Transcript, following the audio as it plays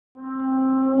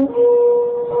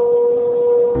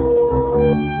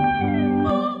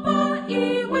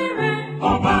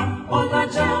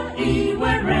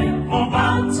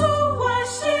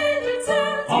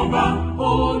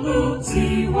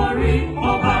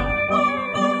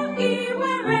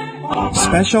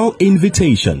Special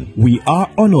invitation. We are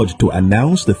honored to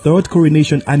announce the third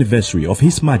coronation anniversary of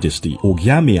His Majesty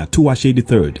Ogiame Atuwatse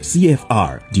III,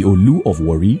 CFR, the Olu of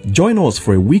Warri. Join us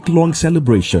for a week-long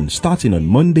celebration starting on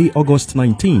Monday, August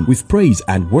 19 with praise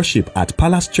and worship at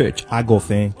Palace Church,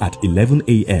 Agofe at 11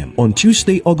 a.m. On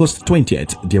Tuesday, August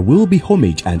 20th, there will be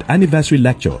homage and anniversary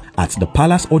lecture at the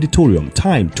Palace Auditorium,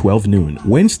 time 12 noon.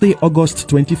 Wednesday, August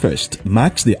 21st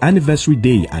marks the anniversary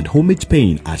day and homage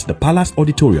paying at the Palace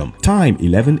Auditorium, time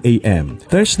 11 a.m.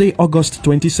 Thursday, August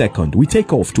 22nd, we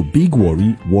take off to Big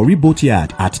Warri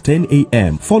Boatyard at 10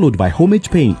 a.m. followed by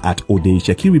homage paying at Ode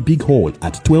Shekiri Big Hall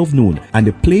at 12 noon and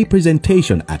a play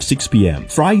presentation at 6 p.m.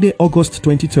 Friday, August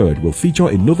 23rd will feature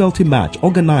a novelty match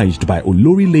organized by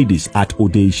Olori Ladies at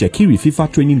Ode Shekiri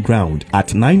FIFA Training Ground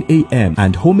at 9 a.m.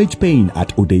 and homage paying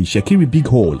at Ode Shekiri Big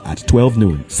Hall at 12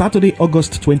 noon. Saturday,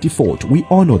 August 24th, we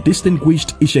honor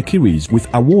distinguished Ishekiris with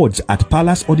awards at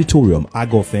Palace Auditorium,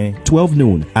 Agofe, 12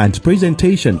 noon, and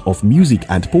presentation of music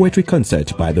and poetry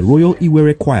concert by the Royal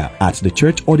Iwere Choir at the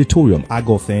Church Auditorium,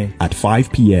 Agofe, at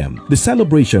 5 p.m. The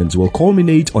celebrations will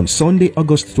culminate on Sunday,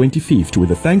 August 25th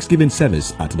with a Thanksgiving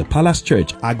service at the Palace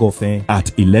Church, Agofe,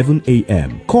 at 11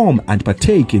 a.m. Come and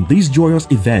partake in these joyous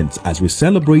events as we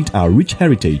celebrate our rich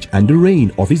heritage and the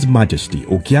reign of His Majesty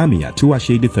Ogiame Atuwatse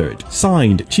III.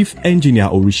 Signed, Chief Engineer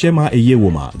Orishema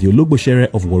Eyewoma, the Ologbosere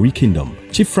of Warri Kingdom,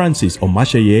 Chief Francis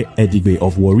Omasheye Edigbe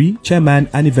of Warri, Chairman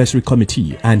Anniversary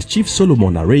Committee, and Chief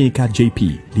Solomon Areyinka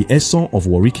JP, the Esson of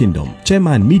Warri Kingdom,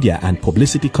 Chairman Media and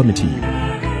Publicity Committee.